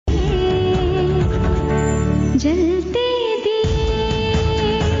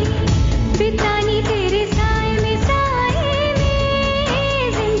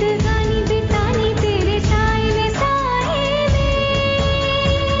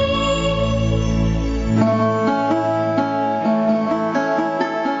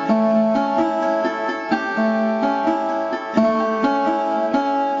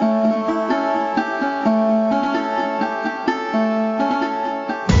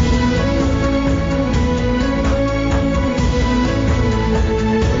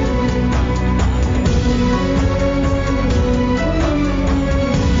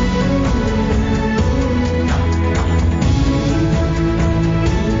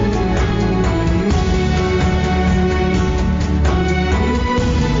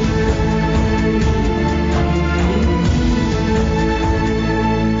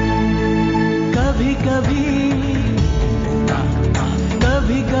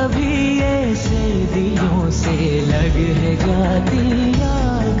कभी ऐसे दिलों से लग है जाती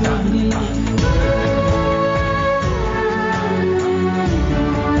आग भी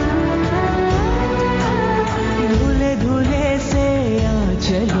धुले धुले से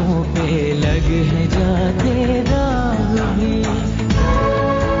आंचलों पे लग है जाते दाग भी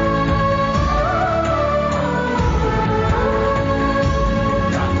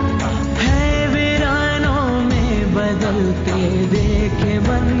बदलते देखे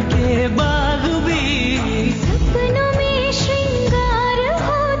बन के बाग भी सपनों में श्रृंगार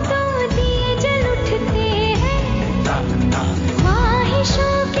हो तो दिए जल उठते हैं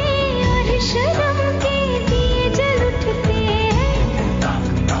ख्वाहिशों के और शर्म के दिए जल उठते हैं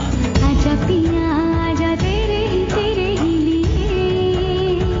आजा पिया आजा तेरे ही लिए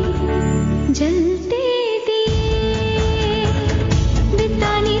जलते दिए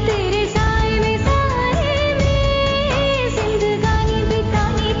बितानी तेरे साए में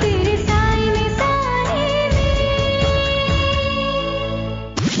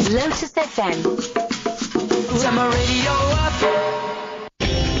Lotus FM. Turn my radio up.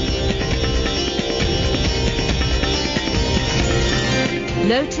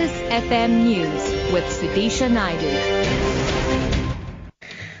 Lotus FM News with Sudisha Naidu.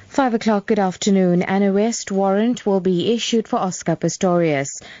 5 o'clock, good afternoon. An arrest warrant will be issued for Oscar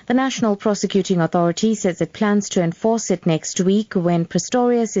Pistorius. The National Prosecuting Authority says it plans to enforce it next week when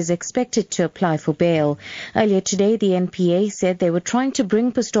Pistorius is expected to apply for bail. Earlier today, the NPA said they were trying to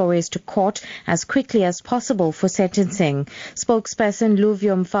bring Pistorius to court as quickly as possible for sentencing. Spokesperson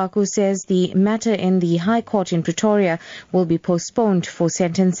Luvio Mfaku says the matter in the High Court in Pretoria will be postponed for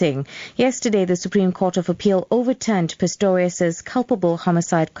sentencing. Yesterday, the Supreme Court of Appeal overturned Pistorius's culpable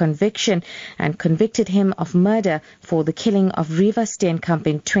homicide conviction and convicted him of murder for the killing of Riva Steenkamp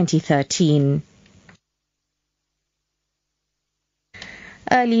in 2013.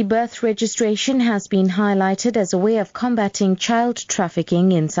 Early birth registration has been highlighted as a way of combating child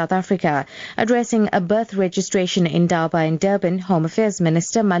trafficking in South Africa. Addressing a birth registration indaba in Durban, Home Affairs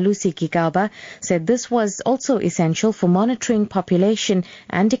Minister Malusi Gigaba said this was also essential for monitoring population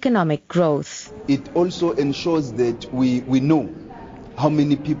and economic growth. It also ensures that we know how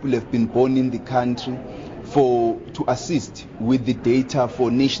many people have been born in the country to assist with the data for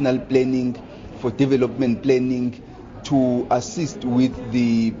national planning, for development planning, to assist with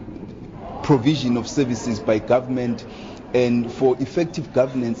the provision of services by government and for effective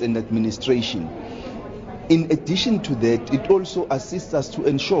governance and administration. In addition to that, it also assists us to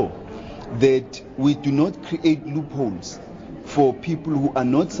ensure that we do not create loopholes for people who are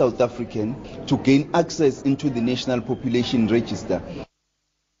not South African to gain access into the National Population Register.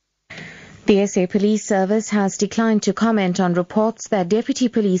 The SA Police Service has declined to comment on reports that Deputy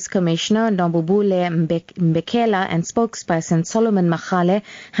Police Commissioner Nobubule Mbekela and spokesperson Solomon Makhale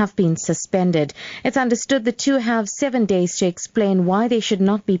have been suspended. It's understood the two have 7 days to explain why they should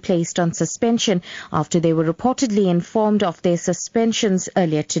not be placed on suspension after they were reportedly informed of their suspensions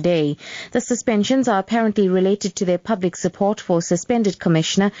earlier today. The suspensions are apparently related to their public support for suspended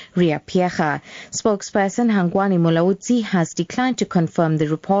Commissioner Ria Piecha. Spokesperson Hangwani Mulaudzi has declined to confirm the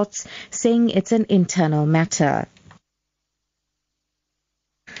reports, saying it's an internal matter.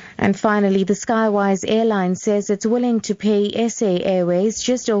 And finally, the Skywise airline says it's willing to pay SA Airways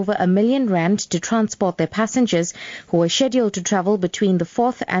just over R1 million to transport their passengers who are scheduled to travel between the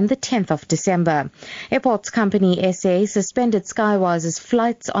 4th and the 10th of December. Airports company SA suspended Skywise's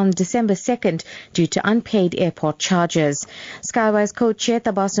flights on December 2nd due to unpaid airport charges. Skywise co-chair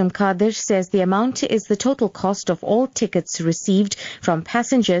Tabassum Kadir says the amount is the total cost of all tickets received from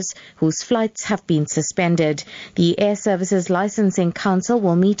passengers whose flights have been suspended. The Air Services Licensing Council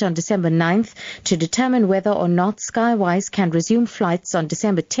will meet on December 9th to determine whether or not Skywise can resume flights on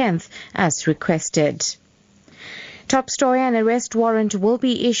December 10th as requested. Top story: an arrest warrant will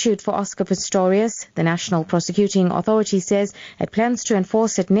be issued for Oscar Pistorius. The National Prosecuting Authority says it plans to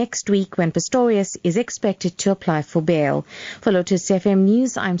enforce it next week when Pistorius is expected to apply for bail. For Lotus FM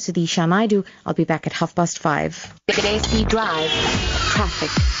News, I'm Sudisha Naidu. I'll be back at 5:30. AC Drive.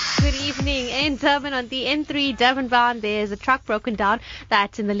 Traffic. Good evening. In Durban on the N3 Durban bound, there's a truck broken down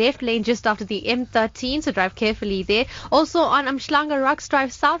that's in the left lane just after the M13, so drive carefully there. Also on Umhlanga Rocks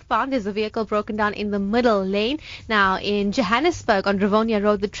Drive southbound, there's a vehicle broken down in the middle lane. Now Now, in Johannesburg on Rivonia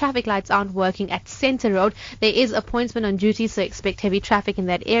Road, the traffic lights aren't working at Centre Road. There is a pointsman on duty, so expect heavy traffic in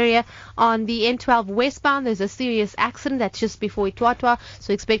that area. On the N12 westbound, there's a serious accident that's just before Itwatwa,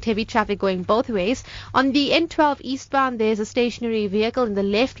 so expect heavy traffic going both ways. On the N12 eastbound, there's a stationary vehicle in the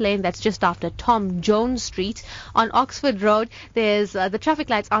left lane that's just after Tom Jones Street. On Oxford Road, there's the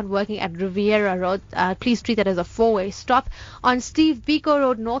traffic lights aren't working at Riviera Road. Please treat that as a four-way stop. On Steve Biko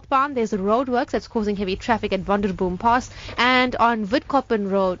Road northbound, there's a roadworks that's causing heavy traffic at Wonderboom Pass. And on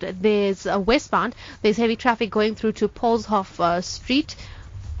Witkoppen Road, there's westbound, there's heavy traffic going through to Polshoff Street,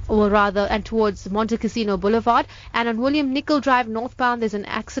 or rather, and towards Monte Cassino Boulevard. And on William Nicol Drive northbound, there's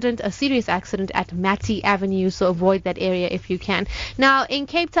a serious accident at Matty Avenue, so avoid that area if you can. Now, in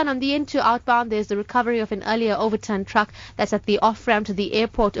Cape Town on the N2 outbound, there's the recovery of an earlier overturned truck that's at the off-ramp to the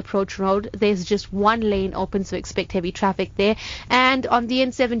airport approach road. There's just one lane open, so expect heavy traffic there. And on the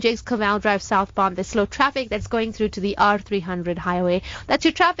N7 Jakes Corval Drive southbound, there's slow traffic that's going through to the R300 highway. That's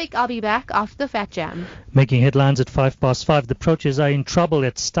your traffic. I'll be back after the Fat Jam. Making headlines at 5:05, the Proteas are in trouble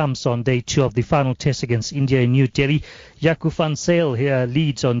at stumps on day 2 of the final test against India in New Delhi. Jaco van Zyl here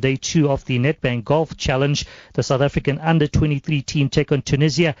leads on day 2 of the Nedbank Golf Challenge. The South African under-23 team take on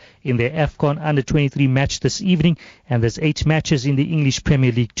Tunisia in their AFCON under-23 match this evening, and there's 8 matches in the English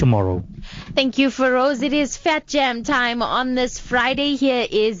Premier League tomorrow. Thank you, Feroz. It is Fat Jam time on this Friday. Here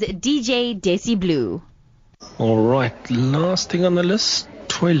is DJ Desi Blue. All right, last thing on the list,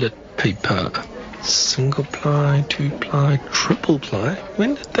 toilet paper. Single ply, 2-ply, triple ply.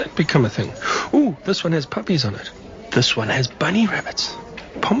 When did that become a thing? Ooh, this one has puppies on it. This one has bunny rabbits.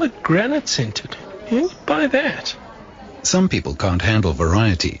 Pomegranate scented. Who'd buy that? Some people can't handle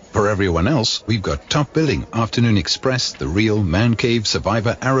variety. For everyone else, we've got Top Billing, Afternoon Express, The Real, Man Cave,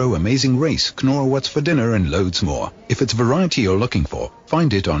 Survivor, Arrow, Amazing Race, Knorr, What's for Dinner, and loads more. If it's variety you're looking for,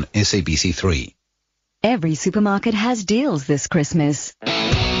 find it on SABC3. Every supermarket has deals this Christmas.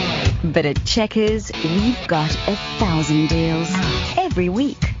 But at Checkers, we've got 1,000 deals every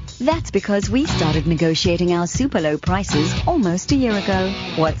week. That's because we started negotiating our super low prices almost a year ago.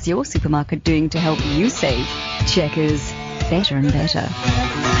 What's your supermarket doing to help you save? Checkers, better and better.